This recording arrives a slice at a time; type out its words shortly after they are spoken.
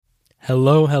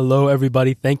Hello,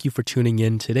 everybody. Thank you for tuning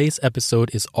in. Today's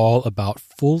episode is all about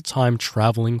full-time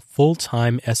traveling,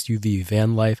 full-time SUV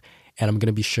van life, and I'm going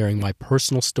to be sharing my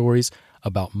personal stories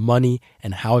about money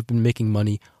and how I've been making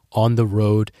money on the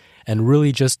road, and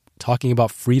really just talking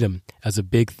about freedom as a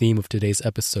big theme of today's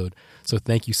episode. So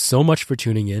thank you so much for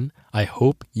tuning in. I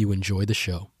hope you enjoy the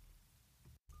show.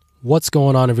 What's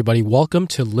going on, everybody? Welcome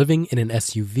to Living in an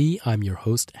SUV. I'm your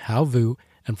host, Hao Vu,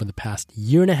 and for the past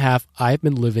year and a half, I've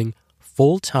been living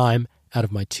full-time out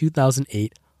of my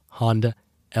 2008 Honda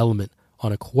Element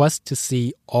on a quest to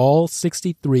see all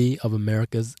 63 of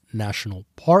America's national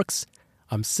parks.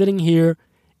 I'm sitting here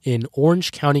in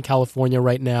Orange County, California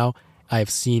right now. I have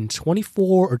seen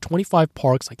 24 or 25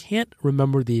 parks. I can't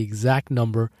remember the exact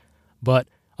number, but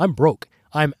I'm broke.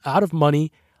 I'm out of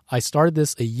money. I started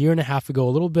this a year and a half ago, a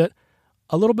little bit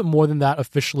more than that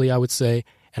officially, I would say,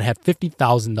 and I had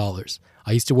 $50,000.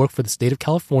 I used to work for the state of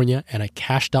California, and I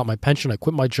cashed out my pension. I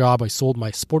quit my job. I sold my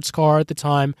sports car at the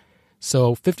time,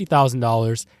 so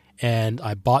 $50,000, and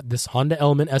I bought this Honda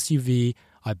Element SUV.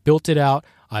 I built it out.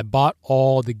 I bought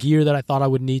all the gear that I thought I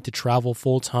would need to travel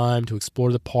full-time, to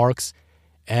explore the parks,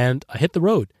 and I hit the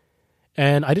road.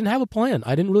 And I didn't have a plan.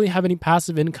 I didn't really have any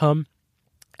passive income.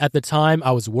 At the time,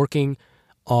 I was working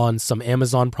on some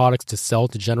Amazon products to sell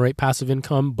to generate passive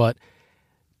income, but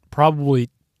probably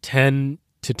 $10,000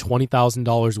 to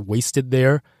 $20,000 wasted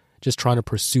there just trying to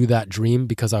pursue that dream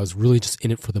because I was really just in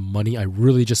it for the money. I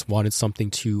really just wanted something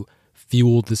to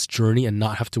fuel this journey and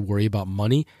not have to worry about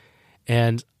money.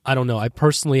 And I don't know, I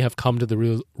personally have come to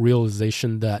the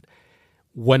realization that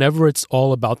whenever it's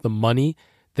all about the money,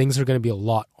 things are going to be a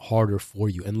lot harder for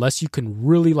you unless you can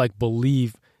really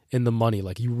believe in the money.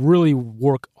 Like you really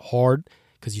work hard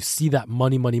because you see that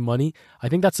money. I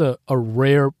think that's a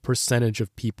rare percentage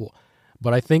of people.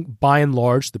 But I think by and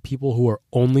large, the people who are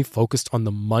only focused on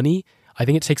the money, I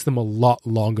think it takes them a lot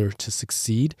longer to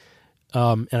succeed.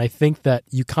 And I think that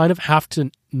you kind of have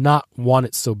to not want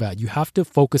it so bad. You have to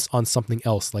focus on something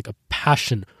else, like a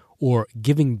passion or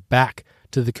giving back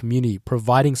to the community,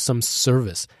 providing some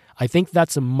service. I think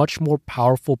that's a much more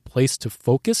powerful place to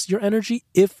focus your energy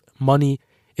if money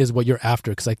is what you're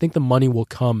after. Because I think the money will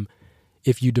come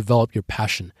if you develop your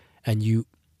passion and you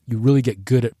really get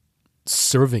good at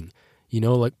serving,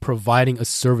 like providing a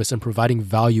service and providing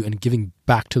value and giving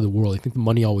back to the world. I think the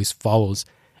money always follows,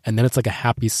 and then it's like a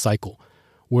happy cycle.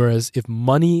 Whereas if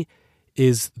money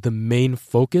is the main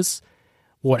focus,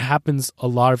 what happens a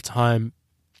lot of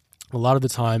the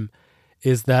time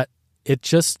is that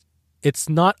it's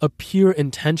not a pure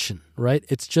intention, right?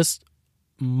 It's just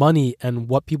money, and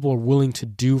what people are willing to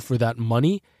do for that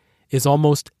money is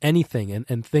almost anything.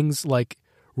 And things like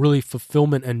really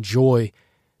fulfillment and joy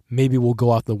maybe will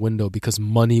go out the window because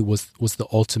money was the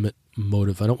ultimate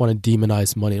motive. I don't want to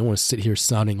demonize money. I don't want to sit here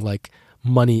sounding like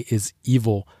money is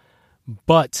evil.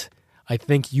 But I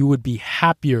think you would be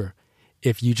happier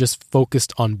if you just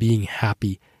focused on being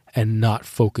happy and not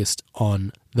focused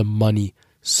on the money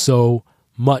so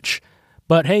much.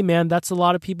 But hey, man, that's a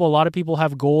lot of people. A lot of people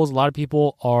have goals. A lot of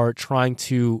people are trying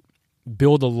to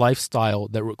build a lifestyle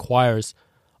that requires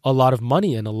a lot of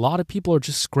money, and a lot of people are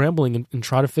just scrambling and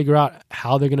trying to figure out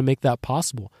how they're going to make that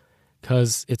possible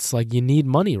because it's like you need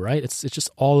money, right? It's just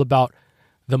all about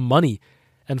the money.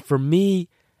 And for me,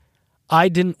 I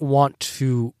didn't want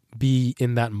to be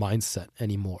in that mindset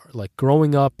anymore. Like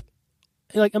growing up,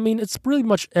 it's pretty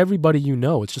much everybody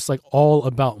it's just like all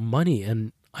about money.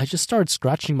 And I just started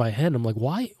scratching my head. I'm like,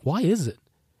 why is it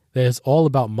that it's all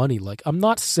about money? Like, I'm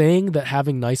not saying that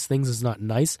having nice things is not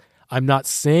nice. I'm not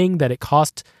saying that it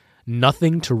costs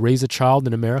nothing to raise a child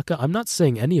in America. I'm not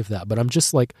saying any of that, but I'm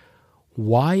just like,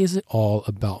 why is it all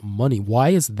about money? Why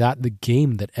is that the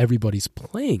game that everybody's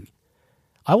playing?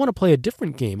 I want to play a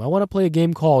different game. I want to play a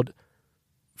game called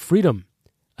freedom,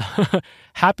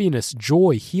 happiness,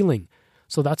 joy, healing.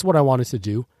 So that's what I wanted to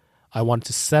do. I wanted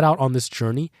to set out on this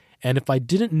journey. And if I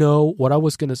didn't know what I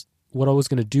was going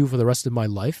to do for the rest of my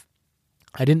life,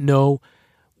 I didn't know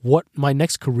what my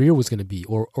next career was going to be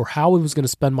or how I was going to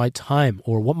spend my time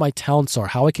or what my talents are,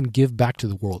 how I can give back to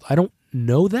the world. I don't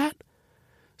know that.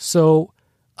 So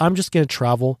I'm just going to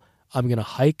travel. I'm going to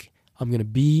hike. I'm going to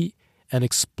be and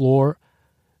explore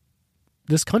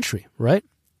this country, right?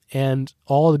 And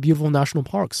all the beautiful national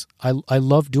parks. I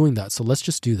love doing that. So let's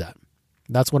just do that.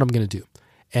 That's what I'm going to do.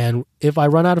 And if I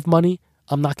run out of money,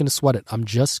 I'm not going to sweat it. I'm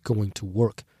just going to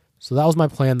work. So that was my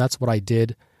plan. That's what I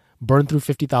did. Burned through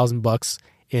 $50,000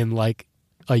 in like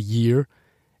a year.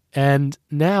 And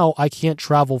now I can't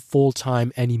travel full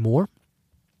time anymore.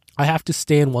 I have to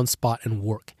stay in one spot and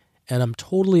work. And I'm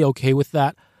totally okay with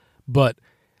that. But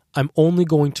I'm only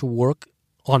going to work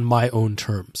on my own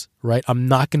terms, right? I'm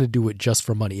not going to do it just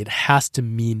for money. It has to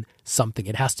mean something.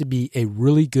 It has to be a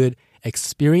really good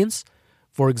experience.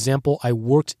 For example, I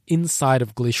worked inside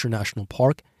of Glacier National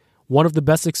Park, one of the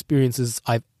best experiences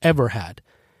I've ever had.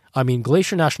 I mean,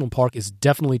 Glacier National Park is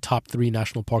definitely top 3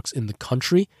 national parks in the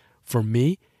country for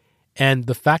me. And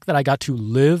the fact that I got to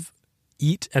live,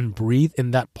 eat, and breathe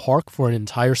in that park for an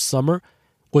entire summer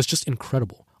was just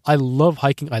incredible. I love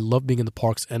hiking. I love being in the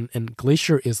parks. And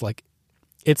Glacier is like,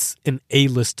 it's an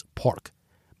A-list park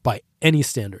by any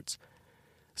standards.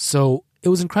 So it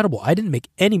was incredible. I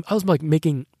was like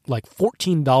making like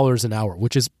 $14 an hour,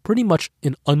 which is pretty much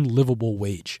an unlivable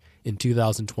wage in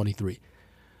 2023.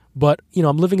 But, you know,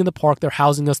 I'm living in the park. They're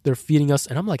housing us. They're feeding us.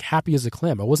 And I'm like happy as a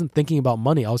clam. I wasn't thinking about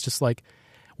money. I was just like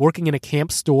working in a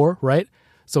camp store, right?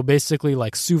 So basically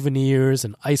like souvenirs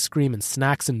and ice cream and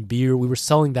snacks and beer. We were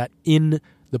selling that in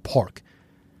the park.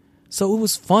 So it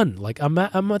was fun. Like I'm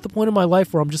at the point in my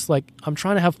life where I'm just like, I'm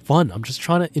trying to have fun. I'm just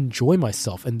trying to enjoy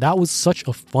myself. And that was such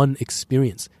a fun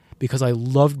experience because I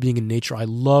loved being in nature. I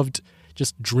loved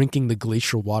just drinking the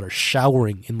glacier water,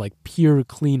 showering in like pure,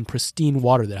 clean, pristine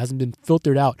water that hasn't been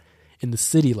filtered out in the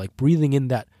city, like breathing in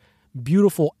that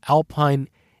beautiful alpine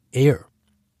air.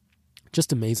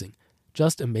 Just amazing.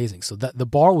 Just amazing. So that the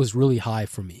bar was really high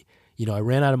for me. You know, I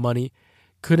ran out of money,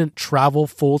 couldn't travel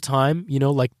full time, you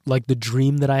know, like the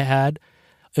dream that I had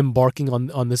embarking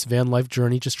on this van life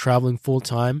journey, just traveling full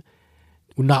time,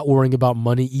 not worrying about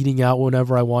money, eating out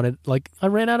whenever I wanted. Like I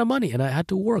ran out of money and I had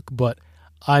to work, but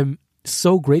I'm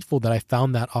so grateful that I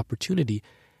found that opportunity.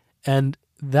 And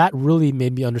that really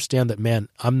made me understand that, man,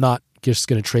 I'm not just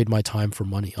going to trade my time for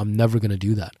money. I'm never going to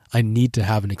do that. I need to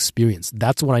have an experience.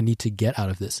 That's what I need to get out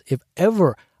of this. If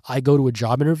ever I go to a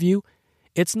job interview,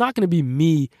 it's not going to be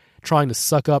me trying to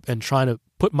suck up and trying to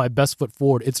put my best foot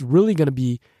forward. It's really going to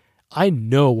be, I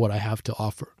know what I have to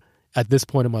offer at this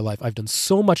point in my life. I've done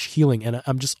so much healing and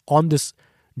I'm just on this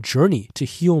journey to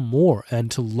heal more and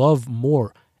to love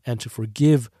more and to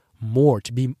forgive more,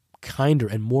 to be kinder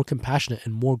and more compassionate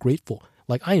and more grateful.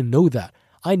 Like I know that.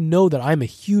 I know that I'm a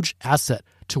huge asset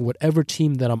to whatever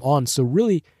team that I'm on. So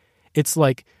really, it's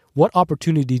like, what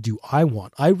opportunity do I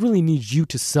want? I really need you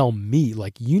to sell me.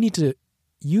 Like you need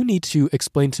to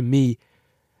explain to me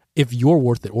if you're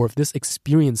worth it or if this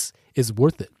experience is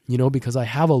worth it, you know, because I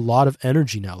have a lot of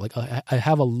energy now. Like I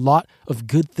have a lot of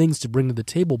good things to bring to the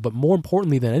table, but more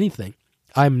importantly than anything,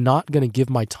 I'm not going to give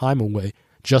my time away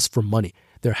just for money.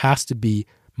 There has to be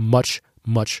much,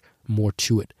 much more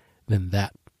to it than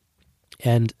that.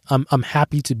 And I'm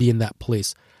happy to be in that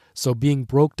place. So being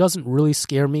broke doesn't really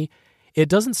scare me. It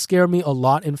doesn't scare me a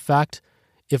lot, in fact,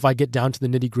 if I get down to the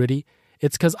nitty-gritty.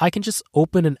 It's because I can just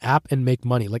open an app and make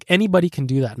money. Like anybody can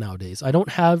do that nowadays. I don't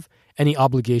have any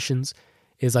obligations.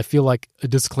 I feel like a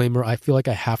disclaimer. I feel like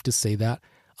I have to say that.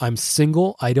 I'm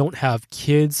single. I don't have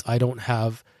kids. I don't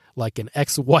have like an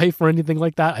ex-wife or anything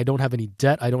like that. I don't have any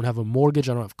debt. I don't have a mortgage.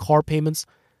 I don't have car payments.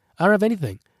 I don't have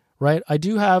anything, right? I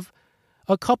do have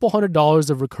a couple $100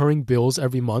 of recurring bills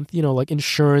every month, you know, like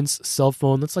insurance, cell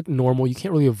phone. That's like normal. You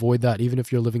can't really avoid that even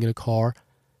if you're living in a car.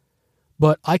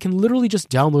 But I can literally just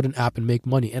download an app and make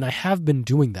money. And I have been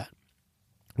doing that,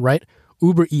 right?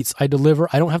 Uber Eats, I deliver.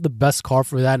 I don't have the best car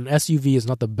for that. An SUV is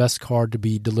not the best car to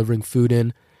be delivering food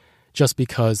in just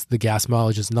because the gas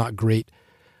mileage is not great.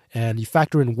 And you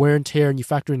factor in wear and tear and you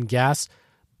factor in gas.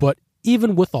 But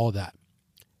even with all that,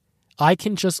 I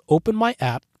can just open my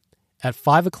app at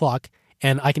 5 o'clock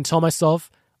and I can tell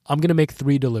myself I'm going to make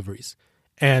 3 deliveries.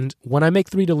 And when I make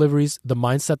 3 deliveries, the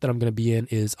mindset that I'm going to be in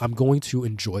is I'm going to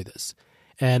enjoy this.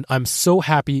 And I'm so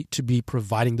happy to be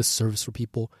providing this service for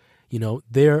people. You know,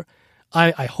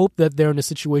 I hope that they're in a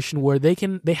situation where they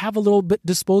have a little bit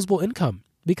disposable income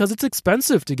because it's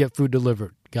expensive to get food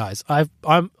delivered, guys.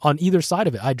 I'm on either side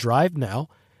of it. I drive now,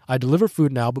 I deliver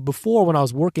food now, but before when I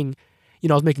was working, you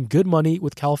know, I was making good money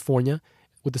with California,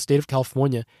 with the state of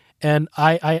California, and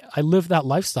I lived that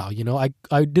lifestyle. You know,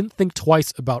 I didn't think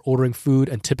twice about ordering food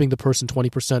and tipping the person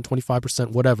 20%,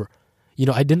 25%, whatever. You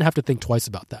know, I didn't have to think twice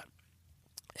about that.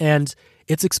 And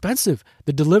it's expensive.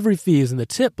 The delivery fees and the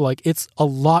tip, like it's a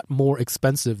lot more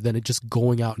expensive than it just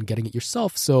going out and getting it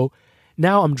yourself. So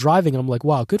now I'm driving and I'm like,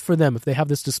 wow, good for them if they have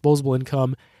this disposable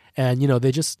income and, you know,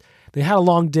 they had a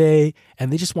long day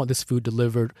and they just want this food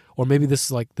delivered. Or maybe this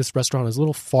restaurant is a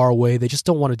little far away. They just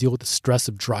don't want to deal with the stress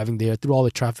of driving there through all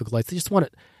the traffic lights. They just want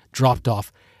it dropped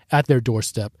off at their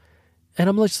doorstep. And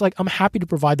I'm just like, I'm happy to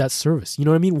provide that service. You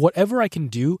know what I mean? Whatever I can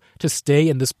do to stay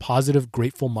in this positive,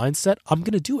 grateful mindset, I'm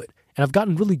going to do it. And I've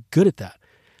gotten really good at that.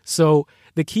 So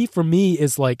the key for me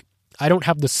is like, I don't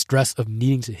have the stress of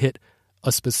needing to hit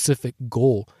a specific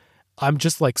goal. I'm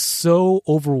just like so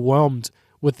overwhelmed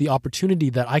with the opportunity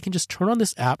that I can just turn on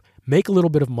this app, make a little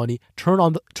bit of money, turn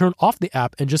off the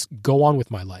app, and just go on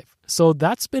with my life. So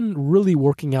that's been really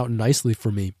working out nicely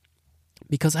for me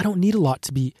because I don't need a lot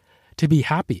to be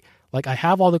happy. Like I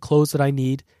have all the clothes that I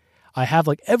need. I have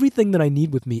like everything that I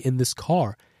need with me in this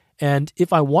car. And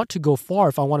if I want to go far,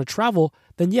 if I want to travel,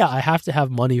 then yeah, I have to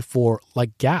have money for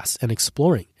like gas and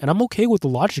exploring. And I'm okay with the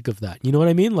logic of that. You know what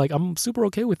I mean? Like I'm super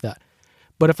okay with that.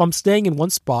 But if I'm staying in one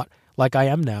spot like I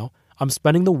am now, I'm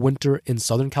spending the winter in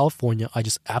Southern California. I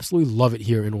just absolutely love it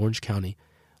here in Orange County.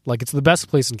 Like it's the best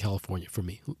place in California for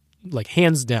me. Like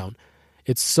hands down.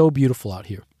 It's so beautiful out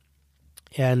here.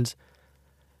 And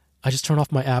I just turn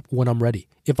off my app when I'm ready.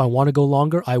 If I want to go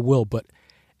longer, I will. But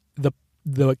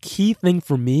the key thing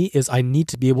for me is I need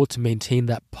to be able to maintain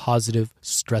that positive,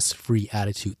 stress-free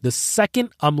attitude. The second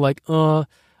I'm like, I'm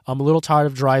a little tired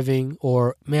of driving,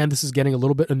 or man, this is getting a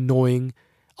little bit annoying,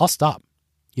 I'll stop.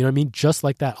 You know what I mean? Just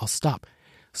like that, I'll stop.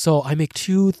 So I make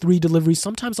 2-3 deliveries.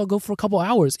 Sometimes I'll go for a couple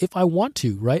hours if I want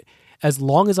to, right? As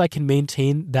long as I can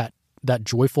maintain that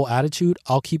joyful attitude,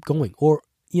 I'll keep going. Or,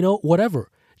 you know, whatever.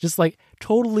 Just like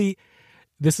totally,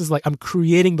 this is like I'm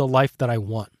creating the life that I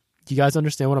want. Do you guys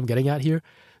understand what I'm getting at here?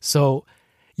 So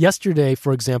yesterday,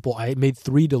 for example, I made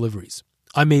 3 deliveries.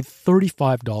 I made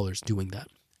 $35 doing that.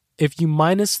 If you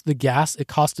minus the gas, it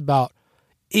cost about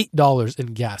 $8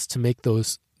 in gas to make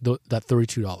that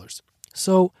 $32.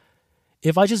 So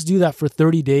if I just do that for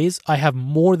 30 days, I have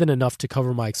more than enough to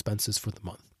cover my expenses for the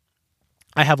month.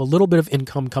 I have a little bit of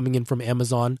income coming in from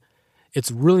Amazon.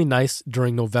 It's really nice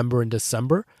during November and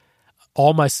December.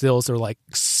 All my sales are like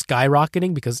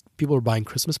skyrocketing because people are buying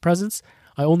Christmas presents.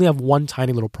 I only have one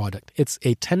tiny little product. It's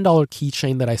a $10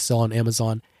 keychain that I sell on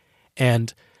Amazon.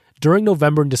 And during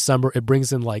November and December, it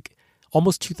brings in like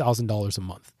almost $2,000 a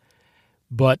month.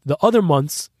 But the other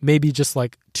months, maybe just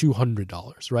like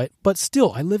 $200, right? But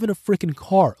still, I live in a freaking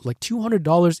car. Like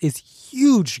 $200 is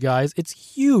huge, guys.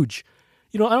 It's huge.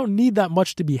 You know, I don't need that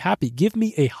much to be happy. Give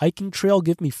me a hiking trail,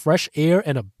 give me fresh air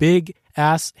and a big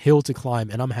ass hill to climb,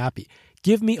 and I'm happy.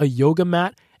 Give me a yoga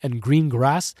mat and green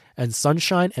grass and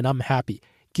sunshine, and I'm happy.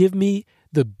 Give me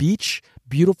the beach,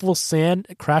 beautiful sand,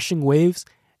 crashing waves,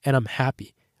 and I'm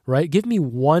happy, right? Give me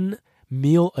one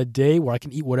meal a day where I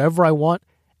can eat whatever I want,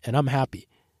 and I'm happy.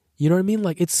 You know what I mean?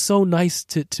 Like, it's so nice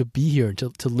to be here and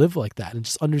to live like that and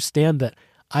just understand that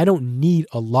I don't need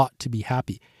a lot to be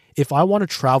happy. If I want to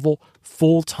travel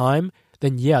full time,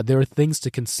 then yeah, there are things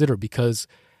to consider because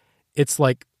it's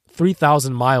like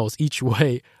 3,000 miles each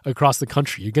way across the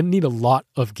country. You're going to need a lot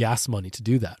of gas money to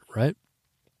do that, right?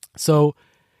 So,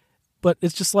 but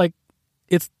it's just like,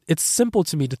 it's simple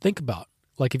to me to think about.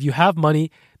 Like if you have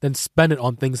money, then spend it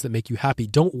on things that make you happy.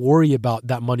 Don't worry about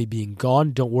that money being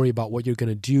gone. Don't worry about what you're going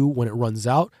to do when it runs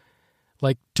out.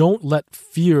 Like don't let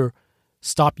fear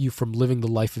stop you from living the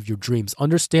life of your dreams.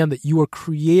 Understand that you are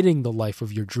creating the life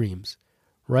of your dreams,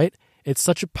 right? It's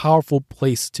such a powerful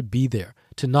place to be there,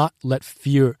 to not let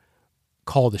fear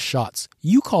call the shots.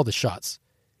 You call the shots.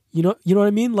 You know what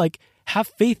I mean? Like have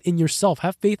faith in yourself,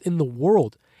 have faith in the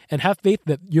world, and have faith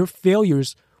that your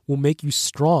failures will make you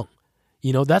strong.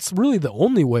 You know, that's really the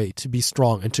only way to be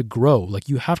strong and to grow. Like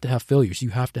you have to have failures. You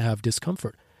have to have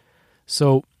discomfort.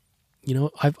 So, you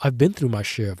know, I've been through my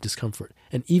share of discomfort.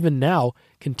 And even now,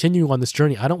 continuing on this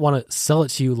journey, I don't want to sell it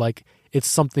to you like it's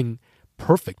something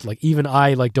perfect. Like even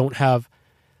I don't have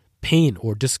pain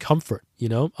or discomfort, you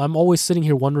know? I'm always sitting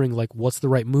here wondering like what's the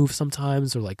right move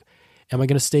sometimes, or like am I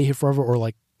going to stay here forever, or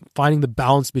like finding the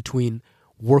balance between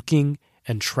working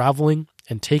and traveling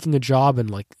and taking a job and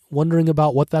like wondering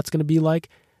about what that's going to be like.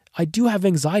 I do have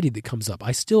anxiety that comes up.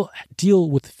 I still deal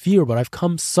with fear, but I've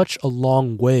come such a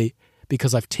long way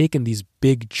because I've taken these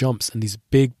big jumps and these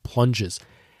big plunges.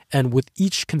 And with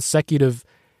each consecutive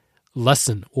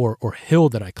lesson or hill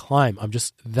that I climb, I'm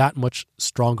just that much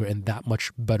stronger and that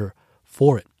much better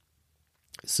for it.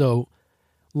 So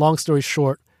long story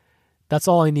short, that's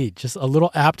all I need. Just a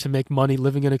little app to make money,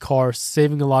 living in a car,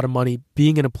 saving a lot of money,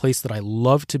 being in a place that I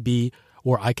love to be,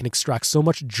 where I can extract so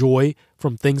much joy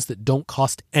from things that don't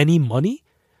cost any money.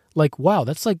 Like, wow,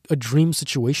 that's like a dream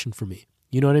situation for me.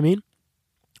 You know what I mean?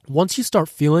 Once you start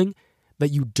feeling that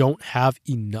you don't have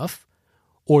enough,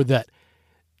 or that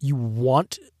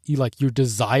your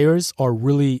desires are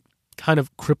really kind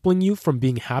of crippling you from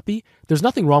being happy, there's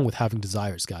nothing wrong with having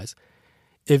desires, guys.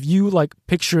 If you like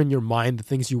picture in your mind the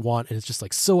things you want and it's just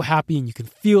like so happy and you can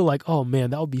feel like, oh man,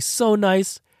 that would be so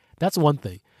nice, that's one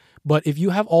thing. But if you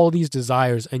have all these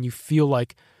desires and you feel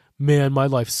like, man, my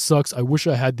life sucks, I wish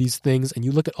I had these things, and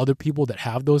you look at other people that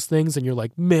have those things and you're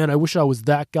like, man, I wish I was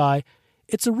that guy,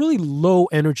 it's a really low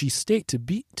energy state to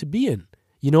be in.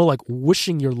 You know, like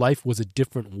wishing your life was a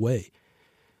different way.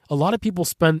 a lot of people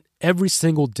spend every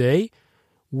single day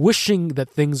wishing that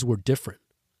things were different,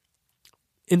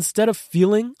 instead of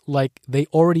feeling like they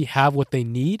already have what they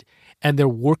need and they're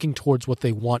working towards what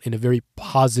they want in a very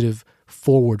positive,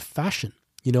 forward fashion.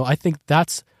 I think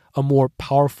that's a more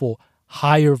powerful,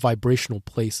 higher vibrational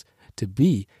place to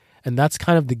be. And that's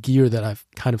kind of the gear that I've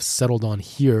kind of settled on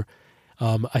here.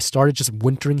 I started just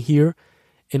wintering here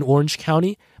in Orange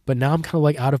County, but now I'm kind of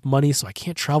like out of money, so I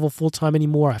can't travel full time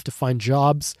anymore. I have to find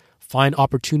jobs, find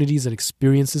opportunities and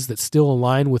experiences that still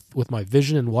align with my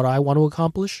vision and what I want to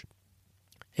accomplish.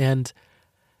 And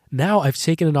now I've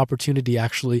taken an opportunity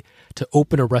actually to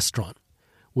open a restaurant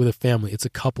with a family. It's a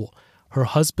couple. Her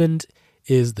husband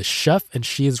is the chef and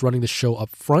she is running the show up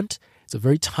front. It's a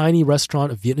very tiny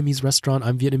restaurant, a Vietnamese restaurant.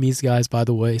 I'm Vietnamese, guys, by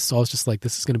the way. So I was just like,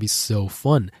 this is going to be so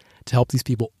fun to help these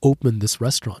people open this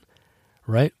restaurant,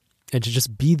 right? And to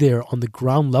just be there on the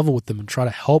ground level with them and try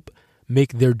to help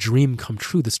make their dream come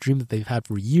true, this dream that they've had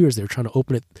for years. They were trying to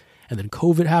open it, and then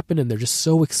COVID happened, and they're just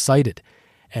so excited.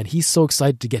 And he's so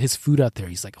excited to get his food out there.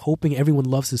 He's like hoping everyone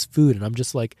loves his food. And I'm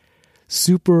just like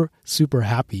super, super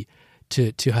happy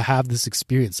to have this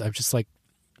experience. I just like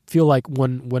feel like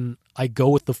when I go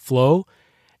with the flow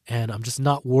and I'm just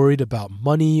not worried about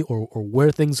money or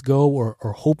where things go or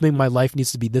hoping my life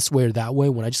needs to be this way or that way,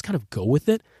 when I just kind of go with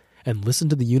it and listen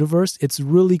to the universe, it's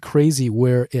really crazy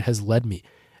where it has led me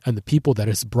and the people that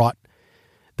it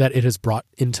has brought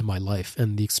into my life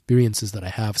and the experiences that I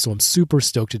have. So I'm super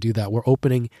stoked to do that. We're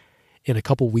opening in a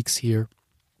couple weeks here,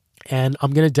 and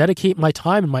I'm going to dedicate my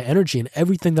time and my energy and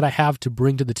everything that I have to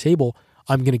bring to the table.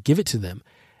 I'm going to give it to them.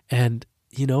 And,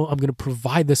 I'm going to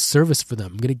provide this service for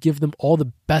them. I'm going to give them all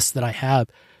the best that I have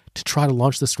to try to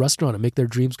launch this restaurant and make their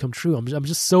dreams come true. I'm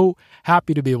just so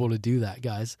happy to be able to do that,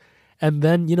 guys. And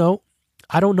then,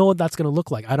 I don't know what that's going to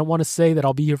look like. I don't want to say that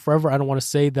I'll be here forever. I don't want to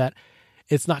say that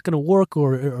it's not going to work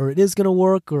or it is going to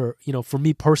work or, for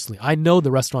me personally, I know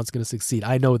the restaurant's going to succeed.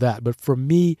 I know that. But for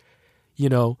me,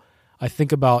 I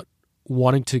think about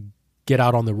wanting to get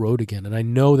out on the road again. And I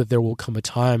know that there will come a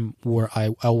time where I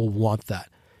will want that,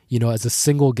 as a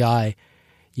single guy,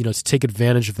 to take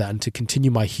advantage of that and to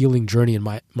continue my healing journey and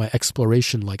my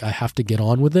exploration. Like I have to get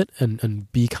on with it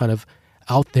and be kind of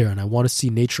out there. And I want to see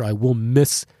nature. I will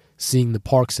miss seeing the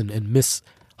parks and miss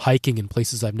hiking in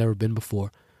places I've never been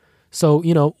before. So,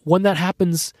 when that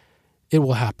happens, it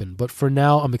will happen. But for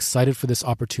now, I'm excited for this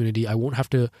opportunity. I won't have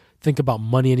to think about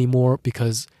money anymore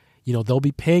because, they'll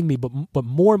be paying me. But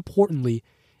more importantly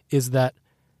is that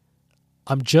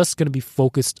I'm just going to be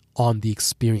focused on the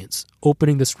experience,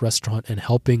 opening this restaurant and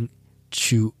helping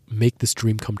to make this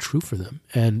dream come true for them.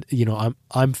 And,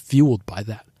 I'm fueled by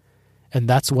that. And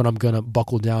that's when I'm going to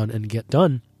buckle down and get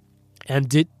done.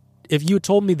 And if you had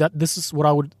told me that this is what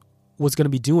I was going to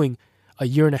be doing a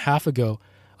year and a half ago,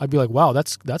 I'd be like, wow,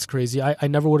 that's crazy. I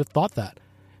never would have thought that,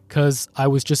 because I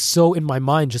was just so in my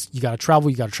mind, just you got to travel,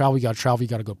 you got to travel, you got to travel, you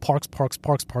got to go parks, just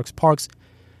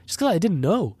because I didn't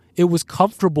know. It was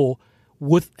comfortable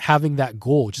with having that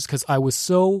goal just because I was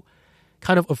so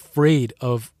kind of afraid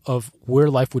of where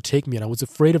life would take me. And I was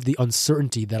afraid of the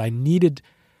uncertainty that I needed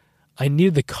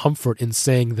the comfort in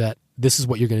saying that this is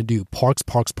what you're going to do. Parks.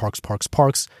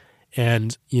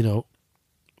 And,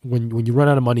 when you run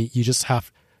out of money, you just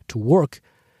have to work,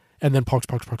 and then parks.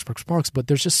 But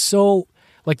there's just so,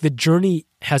 like, the journey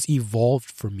has evolved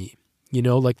for me,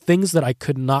 like things that I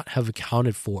could not have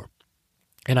accounted for.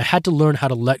 And I had to learn how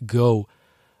to let go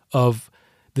of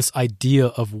this idea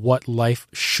of what life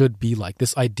should be like,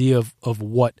 this idea of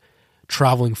what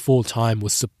traveling full time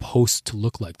was supposed to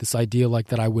look like, this idea like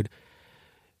that I would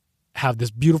have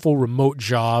this beautiful remote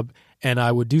job and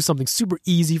I would do something super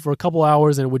easy for a couple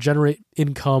hours and it would generate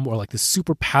income, or like this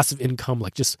super passive income,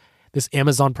 like just this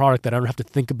Amazon product that I don't have to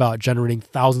think about generating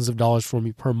thousands of dollars for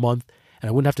me per month. And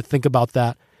I wouldn't have to think about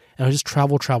that. And I just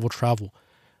travel.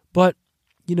 But,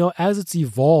 as it's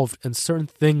evolved and certain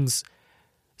things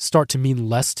start to mean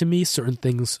less to me, certain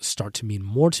things start to mean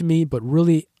more to me, but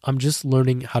really I'm just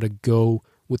learning how to go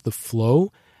with the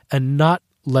flow and not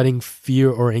letting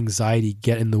fear or anxiety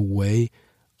get in the way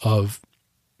of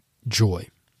joy.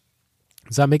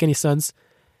 Does that make any sense?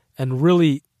 And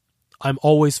really, I'm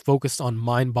always focused on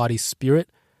mind, body, spirit.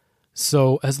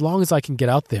 So as long as I can get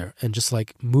out there and just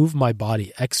like move my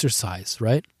body, exercise,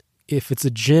 right? If it's a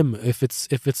gym, if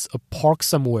it's a park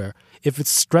somewhere, if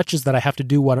it's stretches that I have to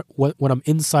do when I'm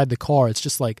inside the car, it's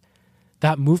just like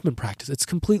that movement practice. It's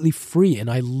completely free and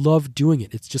I love doing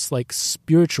it. It's just like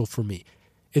spiritual for me.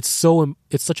 It's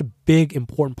such a big,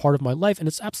 important part of my life, and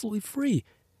it's absolutely free,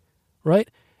 right?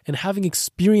 And having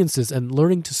experiences and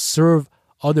learning to serve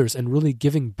others and really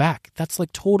giving back, that's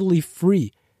like totally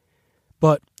free.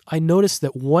 But I noticed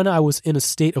that when I was in a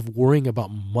state of worrying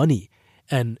about money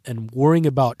and worrying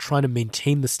about trying to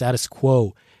maintain the status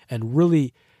quo and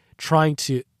really trying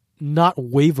to not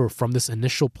waver from this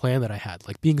initial plan that I had,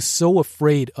 like being so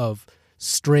afraid of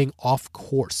straying off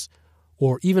course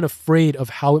or even afraid of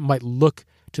how it might look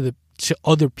to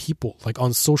other people, like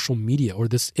on social media, or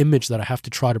this image that I have to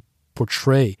try to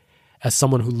portray as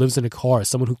someone who lives in a car, as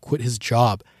someone who quit his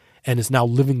job and is now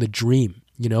living the dream,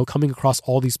 coming across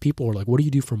all these people who are like, what do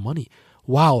you do for money?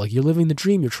 Wow, like you're living the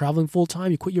dream, you're traveling full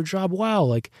time, you quit your job, wow,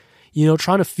 like,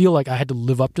 trying to feel like I had to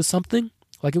live up to something.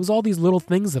 Like it was all these little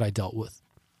things that I dealt with.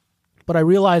 But I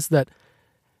realized that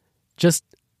just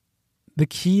the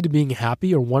key to being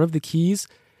happy, or one of the keys,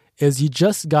 is you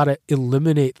just got to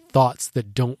eliminate thoughts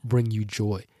that don't bring you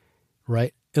joy,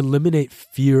 right? Eliminate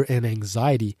fear and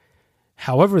anxiety,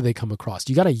 however they come across.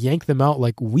 You got to yank them out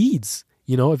like weeds,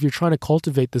 if you're trying to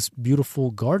cultivate this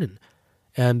beautiful garden.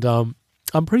 And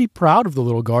I'm pretty proud of the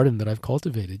little garden that I've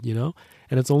cultivated, and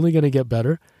it's only going to get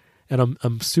better. And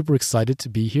I'm super excited to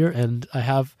be here, and I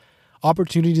have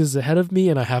opportunities ahead of me,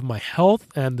 and I have my health,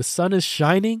 and the sun is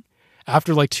shining.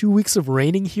 After like 2 weeks of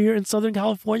raining here in Southern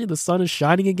California, the sun is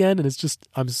shining again, and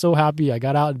I'm so happy. I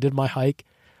got out and did my hike.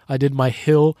 I did my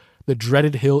hill, the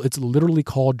dreaded hill. It's literally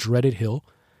called Dreaded Hill.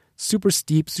 Super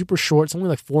steep, super short. It's only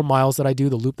like 4 miles that I do,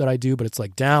 the loop that I do, but it's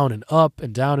like down and up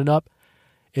and down and up.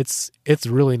 It's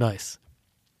really nice.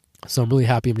 So I'm really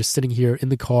happy. I'm just sitting here in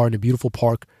the car in a beautiful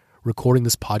park recording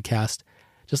this podcast,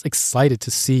 just excited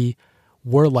to see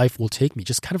where life will take me,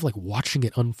 just kind of like watching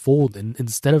it unfold. And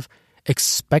instead of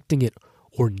expecting it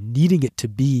or needing it to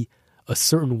be a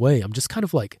certain way, I'm just kind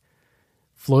of like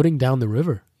floating down the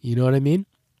river. You know what I mean?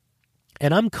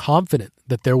 And I'm confident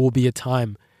that there will be a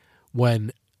time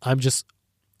when I'm just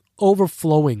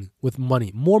overflowing with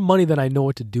money, more money than I know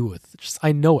what to do with.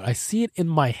 I know it. I see it in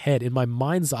my head, in my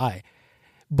mind's eye,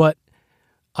 but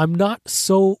I'm not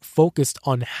so focused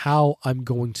on how I'm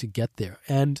going to get there.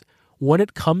 And when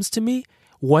it comes to me,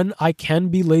 when I can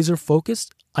be laser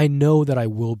focused, I know that I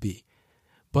will be.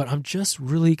 But I'm just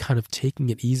really kind of taking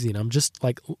it easy, and I'm just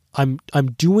like, I'm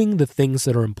doing the things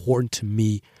that are important to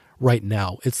me right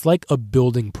now. It's like a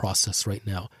building process right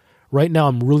now. Right now,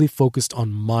 I'm really focused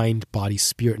on mind, body,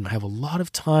 spirit, and I have a lot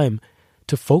of time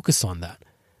to focus on that,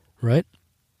 right?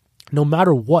 No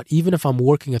matter what, even if I'm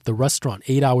working at the restaurant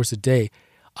 8 hours a day,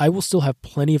 I will still have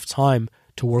plenty of time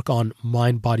to work on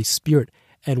mind, body, spirit.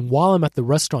 And while I'm at the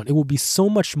restaurant, it will be so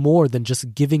much more than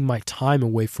just giving my time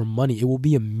away for money. It will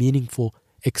be a meaningful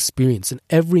experience. And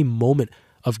every moment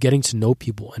of getting to know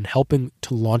people and helping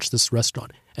to launch this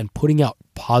restaurant and putting out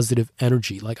positive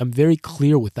energy, like I'm very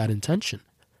clear with that intention.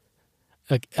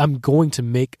 Like I'm going to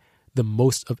make the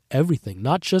most of everything,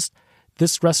 not just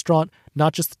this restaurant,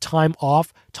 not just the time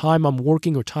off, time I'm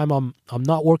working or time I'm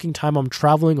not working, time I'm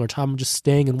traveling or time I'm just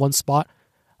staying in one spot.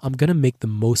 I'm going to make the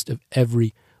most of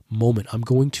every moment. I'm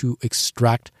going to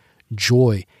extract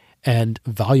joy and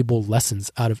valuable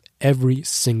lessons out of every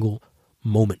single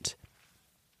moment.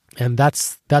 And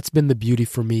that's been the beauty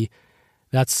for me.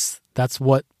 That's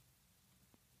what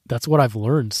I've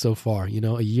learned so far, a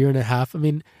year and a half. I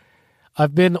mean,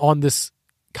 I've been on this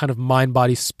kind of mind,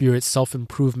 body, spirit,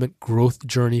 self-improvement growth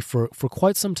journey for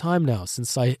quite some time now,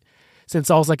 since I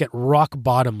was like at rock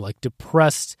bottom, like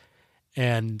depressed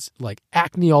and like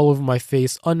acne all over my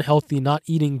face, unhealthy, not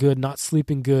eating good, not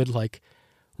sleeping good, like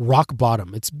rock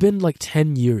bottom. It's been like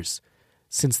 10 years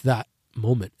since that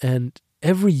moment. And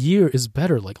every year is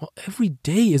better. Like every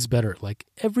day is better. Like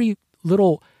every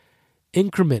little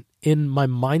increment in my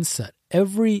mindset,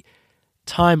 every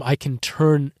time I can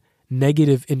turn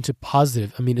negative into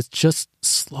positive. I mean, it's just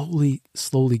slowly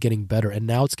getting better. And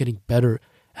now it's getting better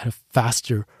at a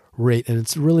faster rate. And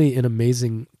it's really an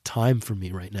amazing time for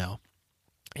me right now.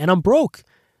 And I'm broke.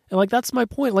 And like, that's my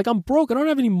point. Like I'm broke. I don't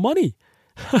have any money.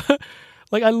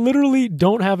 Like I literally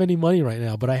don't have any money right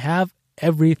now, but I have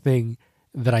everything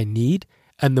that I need.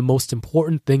 And the most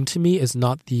important thing to me is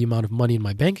not the amount of money in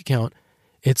my bank account.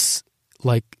 It's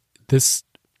like this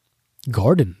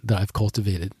garden that I've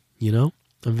cultivated,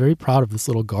 I'm very proud of this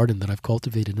little garden that I've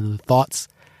cultivated and the thoughts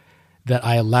that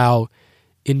I allow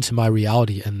into my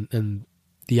reality and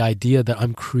the idea that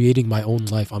I'm creating my own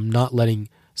life. I'm not letting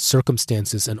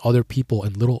circumstances and other people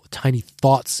and little tiny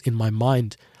thoughts in my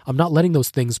mind, I'm not letting those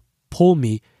things pull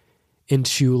me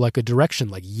into like a direction,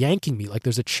 like yanking me, like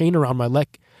there's a chain around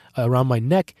my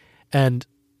neck and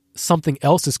something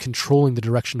else is controlling the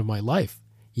direction of my life.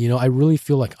 I really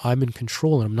feel like I'm in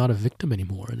control and I'm not a victim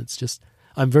anymore. And it's just,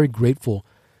 I'm very grateful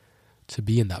to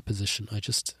be in that position. I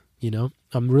just,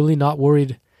 I'm really not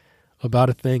worried about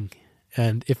a thing.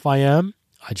 And if I am,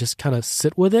 I just kind of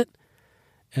sit with it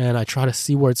and I try to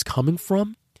see where it's coming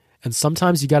from. And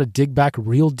sometimes you got to dig back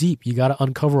real deep. You got to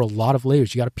uncover a lot of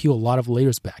layers. You got to peel a lot of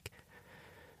layers back.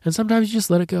 And sometimes you just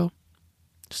let it go.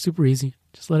 Just super easy.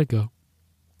 Just let it go.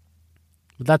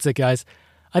 But that's it, guys.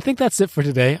 I think that's it for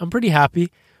today. I'm pretty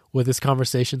happy with this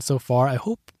conversation so far. I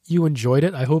hope you enjoyed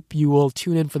it. I hope you will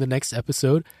tune in for the next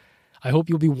episode. I hope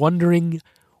you'll be wondering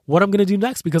what I'm going to do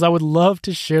next, because I would love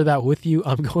to share that with you.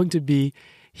 I'm going to be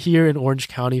here in Orange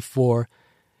County for,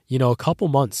 a couple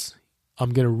months.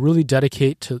 I'm going to really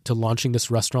dedicate to launching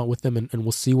this restaurant with them, and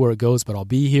we'll see where it goes. But I'll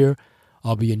be here.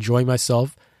 I'll be enjoying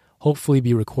myself. Hopefully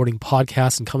be recording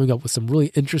podcasts and coming up with some really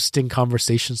interesting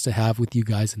conversations to have with you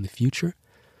guys in the future.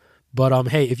 But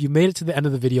hey, if you made it to the end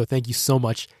of the video, thank you so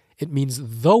much. It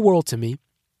means the world to me.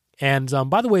 And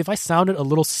by the way, if I sounded a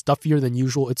little stuffier than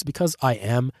usual, it's because I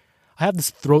am. I have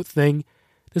this throat thing.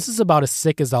 This is about as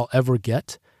sick as I'll ever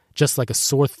get. Just like a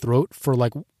sore throat for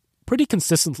like pretty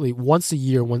consistently once a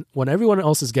year when everyone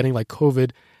else is getting like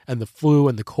COVID and the flu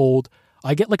and the cold.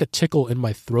 I get like a tickle in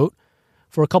my throat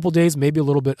for a couple days, maybe a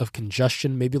little bit of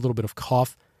congestion, maybe a little bit of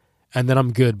cough, and then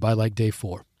I'm good by like day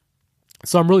 4.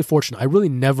 So I'm really fortunate. I really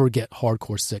never get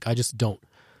hardcore sick. I just don't.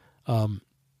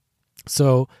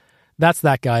 So that's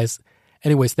that, guys.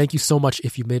 Anyways, thank you so much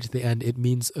if you made it to the end. It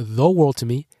means the world to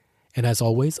me. And as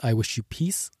always, I wish you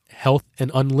peace, health,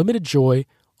 and unlimited joy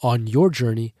on your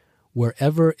journey,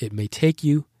 wherever it may take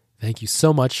you. Thank you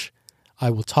so much.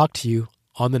 I will talk to you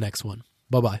on the next one.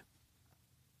 Bye-bye.